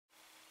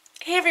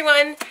Hey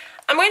everyone,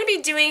 I'm going to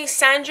be doing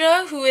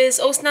Sandra, who is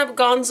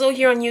OhSnapGonzo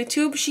here on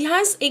YouTube. She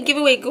has a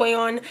giveaway going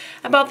on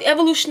about the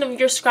evolution of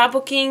your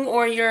scrapbooking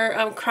or your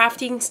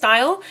crafting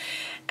style.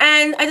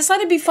 And I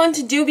decided it'd be fun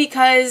to do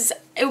because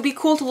it would be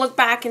cool to look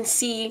back and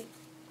see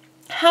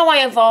how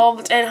I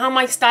evolved and how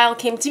my style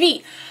came to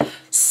be.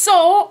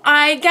 So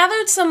I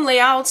gathered some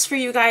layouts for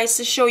you guys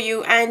to show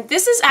you, and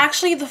this is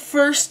actually the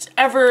first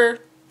ever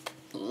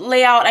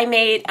layout I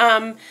made.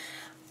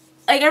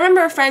 Like, I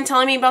remember a friend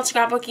telling me about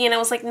scrapbooking and I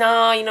was like,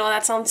 nah, you know,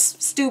 that sounds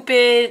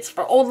stupid, it's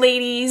for old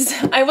ladies.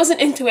 I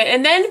wasn't into it.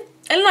 And then,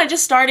 I don't know, I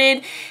just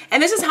started,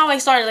 and this is how I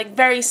started, like,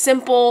 very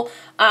simple,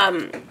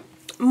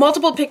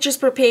 multiple pictures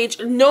per page,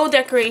 no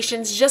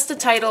decorations, just the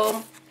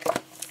title,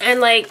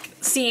 and like,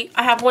 see,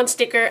 I have one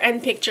sticker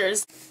and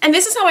pictures. And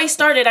this is how I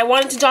started. I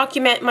wanted to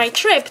document my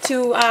trip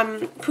to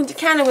Punta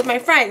Cana with my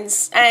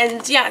friends,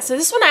 and yeah, so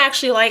this one I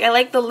actually like. I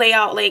like the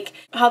layout, like,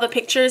 how the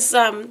pictures,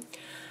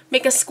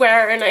 make a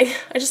square, and I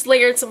just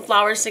layered some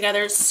flowers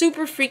together.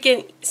 Super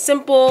freaking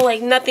simple, like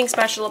nothing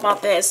special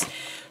about this.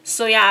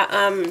 So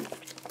yeah,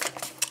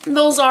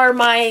 those are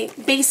my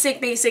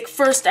basic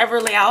first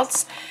ever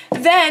layouts.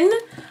 Then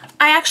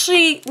I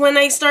actually, when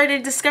I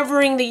started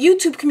discovering the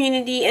YouTube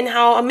community and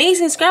how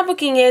amazing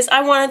scrapbooking is,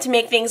 I wanted to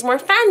make things more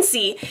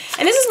fancy.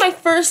 And this is my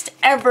first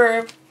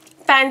ever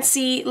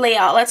fancy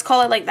layout, let's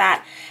call it like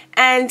that.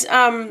 And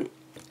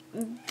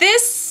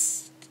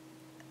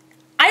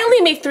I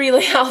only made 3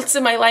 layouts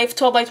in my life,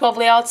 12 by 12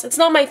 layouts. It's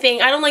not my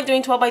thing. I don't like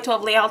doing 12 by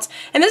 12 layouts.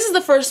 And this is the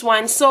first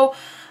one. So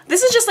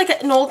this is just like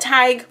an old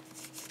tag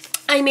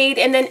I made,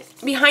 and then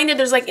behind it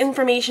there's like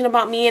information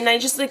about me, and I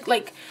just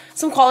like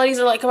some qualities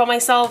I like about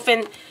myself.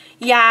 And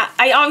yeah,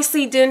 I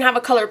obviously didn't have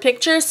a color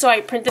picture, so I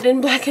printed in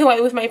black and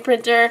white with my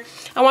printer.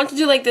 I want to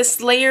do like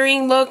this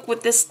layering look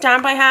with this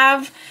stamp I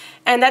have,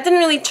 and that didn't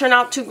really turn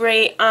out too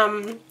great.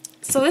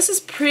 So this is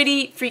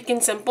pretty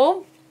freaking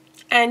simple.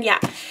 And yeah,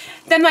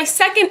 then my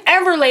second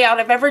ever layout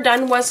I've ever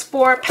done was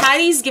for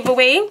Patty's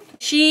giveaway.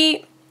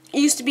 She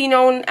used to be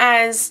known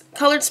as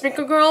Colored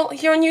Sprinkle Girl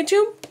here on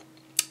YouTube,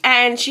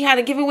 and she had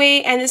a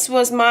giveaway, and this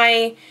was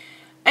my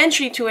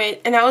entry to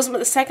it, and that was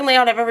the second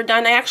layout I've ever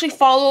done. I actually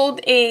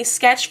followed a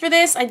sketch for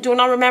this. I do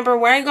not remember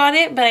where I got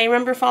it, but I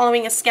remember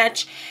following a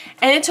sketch,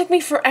 and it took me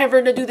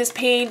forever to do this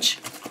page.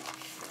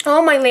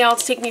 All my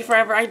layouts take me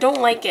forever. I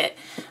don't like it.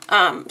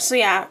 So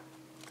yeah,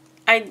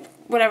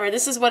 whatever,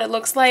 this is what it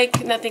looks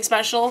like, nothing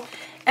special.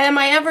 And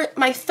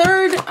my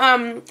third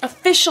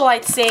official,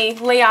 I'd say,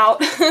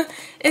 layout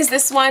is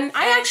this one.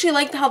 I actually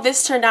liked how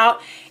this turned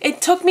out.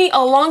 It took me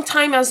a long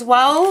time as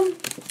well,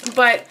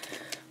 but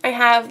I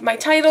have my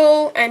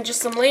title and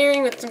just some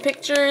layering with some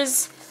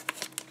pictures.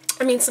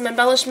 I mean, some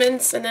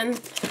embellishments, and then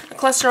a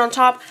cluster on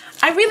top.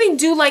 I really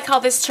do like how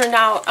this turned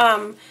out,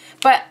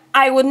 but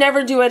I would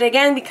never do it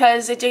again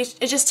because it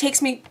just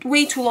takes me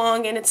way too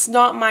long and it's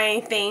not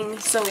my thing.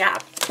 So yeah.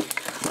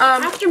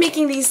 After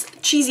making these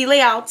cheesy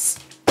layouts,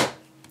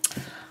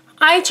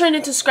 I turned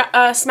into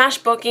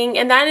smashbooking,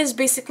 and that is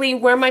basically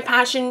where my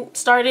passion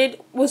started,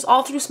 was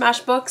all through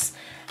smashbooks.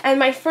 And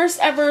my first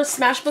ever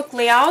smashbook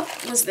layout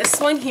was this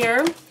one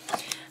here.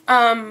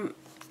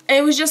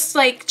 It was just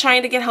like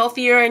trying to get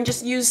healthier and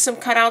just use some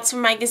cutouts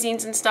from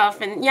magazines and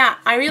stuff. And yeah,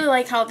 I really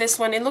like how this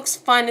one, it looks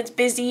fun, it's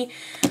busy.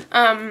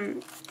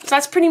 So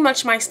that's pretty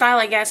much my style,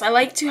 I guess. I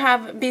like to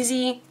have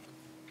busy,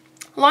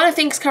 a lot of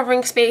things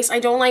covering space. I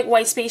don't like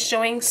white space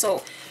showing,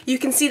 so you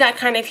can see that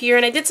kind of here.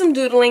 And I did some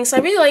doodling, so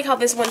I really like how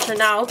this one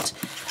turned out.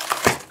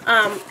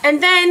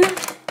 And then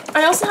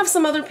I also have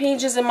some other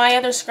pages in my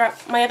other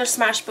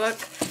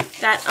smashbook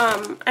that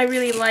I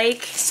really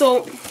like.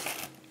 So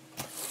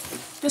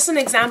just an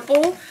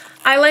example,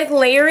 I like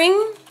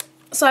layering.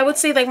 So I would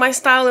say like my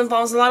style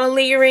involves a lot of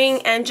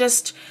layering and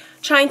just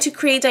trying to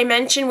create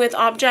dimension with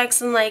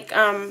objects and like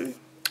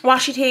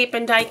washi tape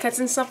and die cuts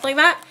and stuff like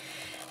that.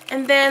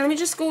 And then let me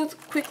just go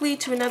quickly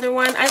to another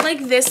one. I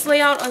like this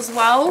layout as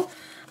well.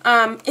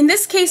 In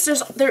this case,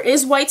 there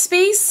is white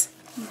space,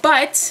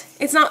 but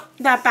it's not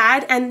that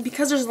bad. And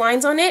because there's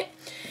lines on it,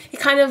 it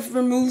kind of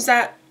removes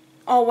that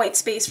all white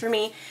space for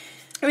me.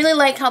 I really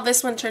like how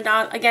this one turned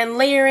out. Again,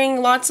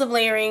 layering, lots of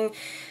layering,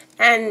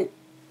 and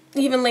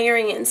even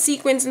layering in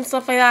sequins and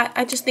stuff like that.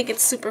 I just think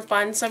it's super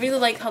fun. So I really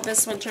like how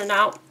this one turned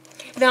out.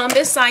 Then on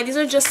this side, these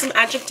are just some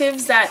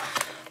adjectives that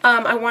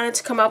I wanted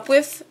to come up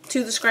with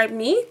to describe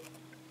me.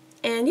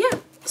 And yeah,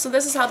 so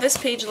this is how this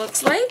page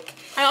looks like.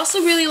 I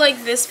also really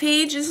like this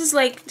page. This is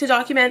like to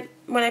document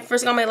when I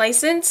first got my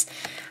license.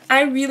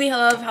 I really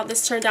love how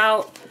this turned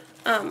out.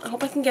 I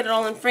hope I can get it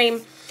all in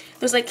frame.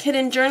 There's like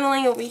hidden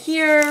journaling over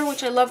here,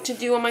 which I love to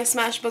do on my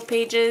smashbook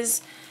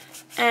pages.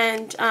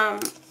 And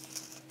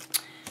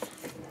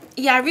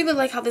yeah, I really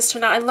like how this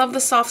turned out. I love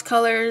the soft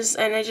colors,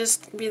 and I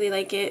just really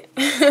like it.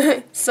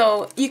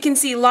 So you can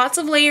see lots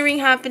of layering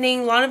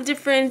happening, a lot of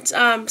different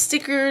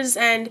stickers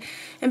and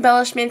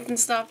embellishments and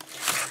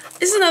stuff.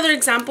 This is another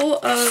example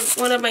of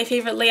one of my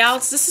favorite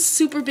layouts. This is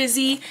super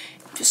busy,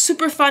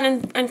 super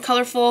fun and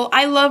colorful.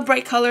 I love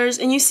bright colors,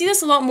 and you see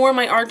this a lot more in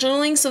my art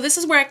journaling. So this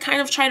is where I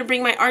kind of try to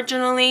bring my art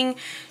journaling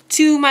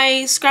to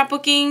my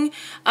scrapbooking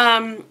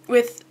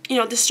with, you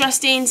know, distress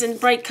stains and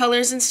bright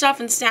colors and stuff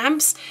and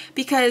stamps,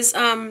 because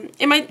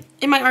in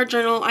my art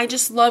journal I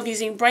just love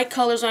using bright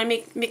colors when I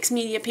make mixed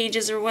media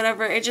pages or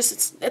whatever.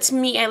 It's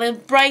me. I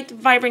love bright,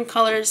 vibrant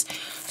colors.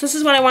 So this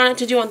is what I wanted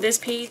to do on this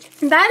page.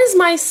 That is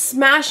my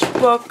smash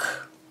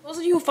book. Those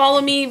of you who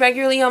follow me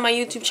regularly on my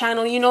YouTube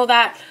channel, you know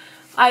that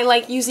I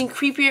like using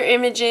creepier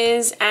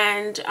images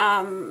and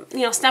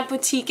you know, Stamp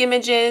Boutique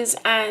images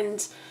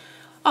and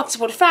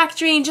October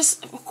Factory and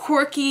just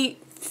quirky,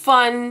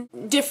 fun,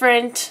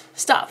 different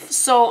stuff.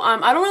 So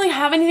I don't really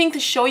have anything to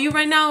show you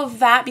right now of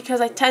that,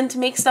 because I tend to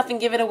make stuff and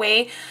give it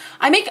away.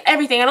 I make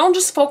everything. I don't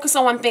just focus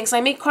on one thing. So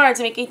I make cards,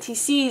 I make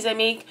ATCs, I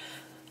make,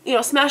 you know,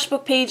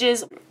 Smashbook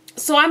pages.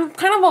 So I'm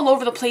kind of all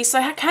over the place. So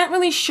I can't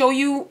really show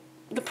you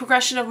the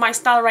progression of my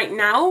style right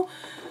now,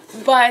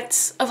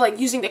 but of like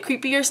using the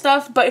creepier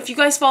stuff. But if you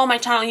guys follow my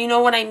channel, you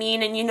know what I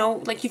mean, and you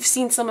know, like, you've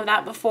seen some of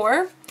that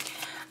before.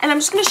 And I'm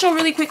just going to show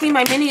really quickly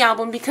my mini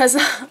album, because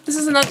this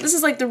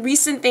is like the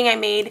recent thing I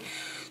made.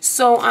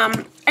 So I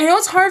know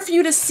it's hard for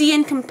you to see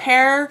and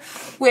compare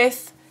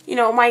with, you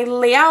know, my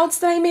layouts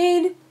that I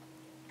made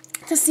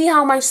to see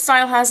how my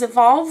style has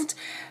evolved.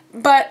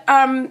 But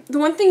the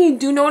one thing you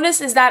do notice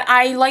is that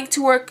I like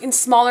to work in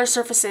smaller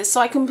surfaces.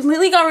 So I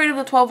completely got rid of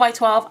the 12 by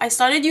 12. I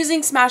started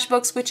using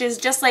Smashbooks, which is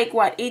just like,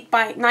 what,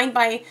 9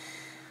 by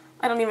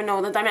I don't even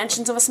know the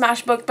dimensions of a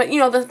Smashbook, but you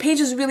know, the page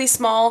is really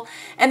small.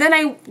 And then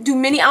I do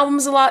mini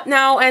albums a lot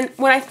now, and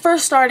when I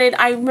first started,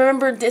 I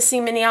remember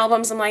dissing mini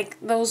albums. I'm like,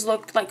 those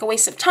look like a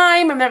waste of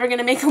time. I'm never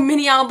gonna make a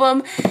mini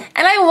album.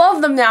 And I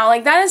love them now.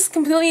 Like, that is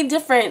completely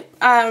different.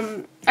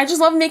 I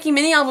just love making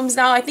mini albums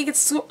now. I think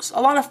it's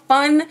a lot of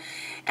fun,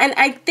 and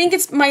I think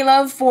it's my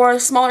love for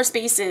smaller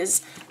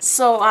spaces.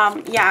 So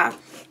yeah.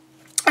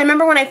 I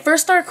remember when I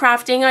first started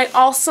crafting, I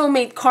also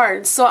made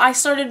cards. So I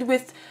started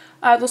with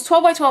those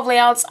 12 by 12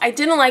 layouts. I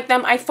didn't like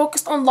them. I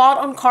focused a lot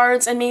on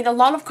cards and made a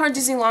lot of cards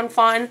using Lawn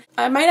Fawn.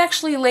 I might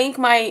actually link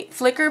my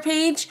Flickr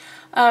page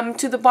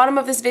to the bottom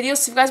of this video,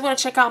 so if you guys want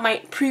to check out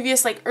my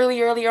previous, like,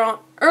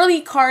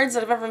 early cards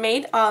that I've ever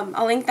made,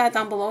 I'll link that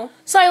down below.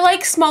 So I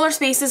like smaller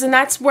spaces, and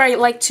that's where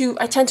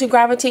I tend to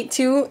gravitate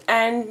to.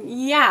 And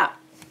yeah,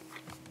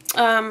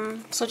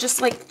 so just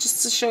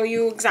to show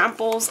you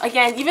examples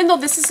again, even though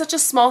this is such a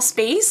small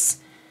space,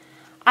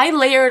 I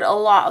layered a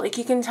lot. Like,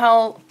 you can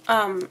tell,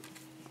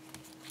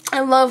 I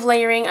love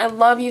layering. I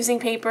love using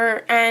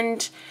paper,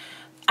 and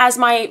as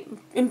my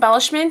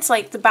embellishments,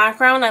 like the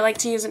background, I like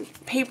to use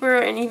paper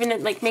and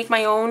even like make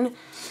my own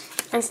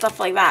and stuff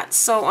like that.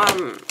 So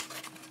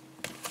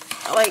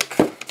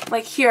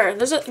like here,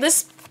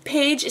 this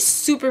page is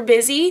super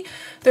busy.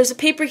 There's a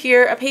paper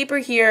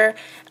here,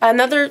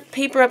 another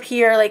paper up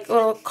here, like a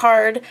little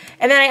card,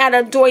 and then I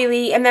added a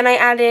doily, and then I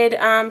added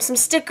some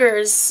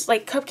stickers,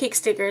 like cupcake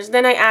stickers.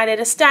 Then I added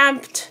a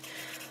stamped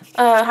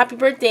happy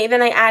birthday.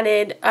 Then I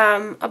added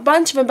a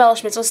bunch of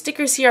embellishments. So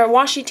stickers here,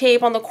 washi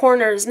tape on the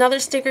corners, another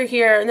sticker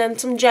here, and then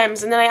some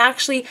gems. And then I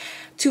actually,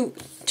 to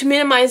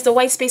minimize the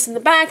white space in the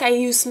back, I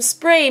used some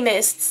spray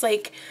mists,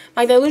 like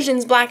my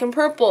Dilutions black and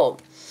purple.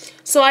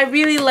 So I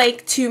really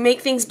like to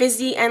make things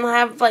busy and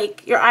have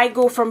like your eye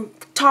go from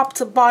top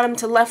to bottom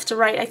to left to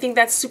right. I think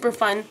that's super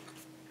fun.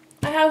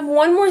 I have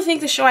one more thing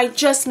to show. I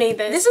just made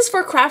this. This is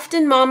for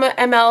Craftin' Mama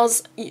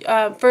ML's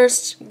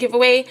first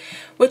giveaway,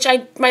 which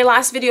my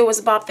last video was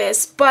about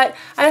this. But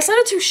I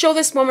decided to show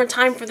this one more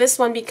time for this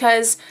one,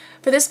 because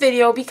for this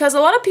video, because a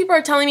lot of people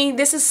are telling me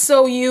this is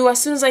so you.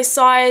 As soon as I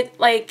saw it,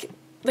 like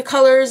the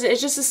colors, it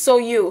just is so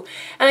you.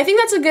 And I think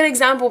that's a good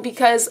example,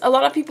 because a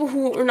lot of people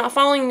who are not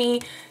following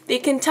me, they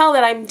can tell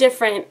that I'm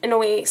different in a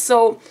way.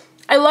 So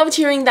I loved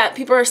hearing that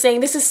people are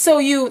saying, this is so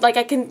you, like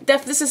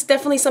this is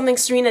definitely something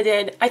Serena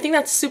did. I think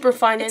that's super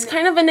fun. It's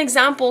kind of an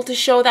example to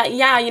show that,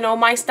 yeah, you know,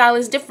 my style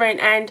is different,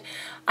 and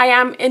I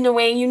am in a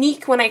way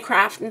unique when I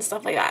craft and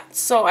stuff like that.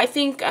 So I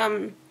think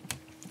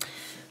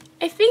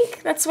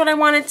that's what I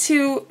wanted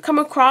to come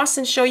across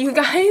and show you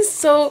guys.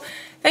 So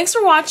thanks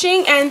for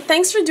watching, and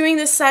thanks for doing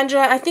this,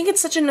 Sandra. I think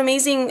it's such an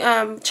amazing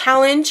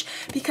challenge,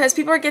 because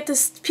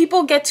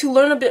people get to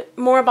learn a bit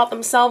more about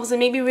themselves and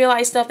maybe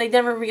realize stuff they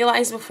never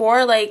realized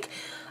before, like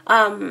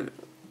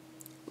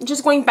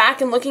just going back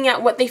and looking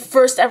at what they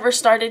first ever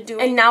started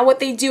doing and now what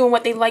they do and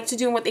what they like to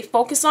do and what they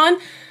focus on.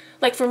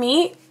 Like for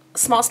me,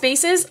 small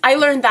spaces, I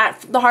learned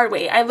that the hard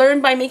way. I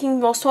learned by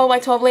making those 12 by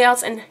 12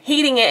 layouts and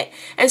hating it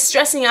and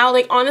stressing out.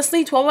 Like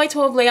honestly, 12 by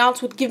 12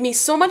 layouts would give me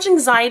so much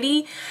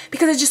anxiety,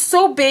 because it's just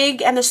so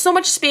big and there's so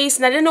much space,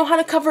 and I didn't know how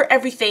to cover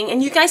everything.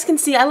 And you guys can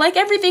see I like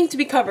everything to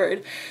be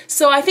covered.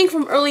 So I think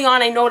from early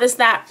on I noticed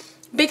that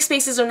big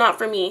spaces are not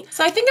for me.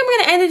 So I think I'm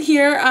going to end it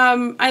here.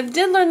 I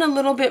did learn a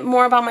little bit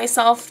more about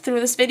myself through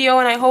this video,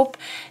 and I hope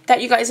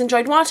that you guys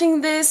enjoyed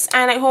watching this,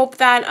 and I hope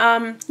that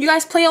you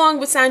guys play along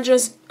with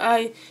Sandra's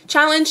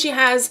challenge. She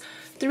has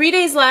 3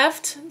 days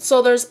left,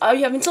 so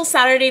you have until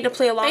Saturday to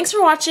play along. Thanks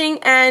for watching,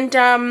 and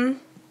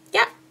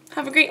yeah,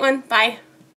 have a great one. Bye.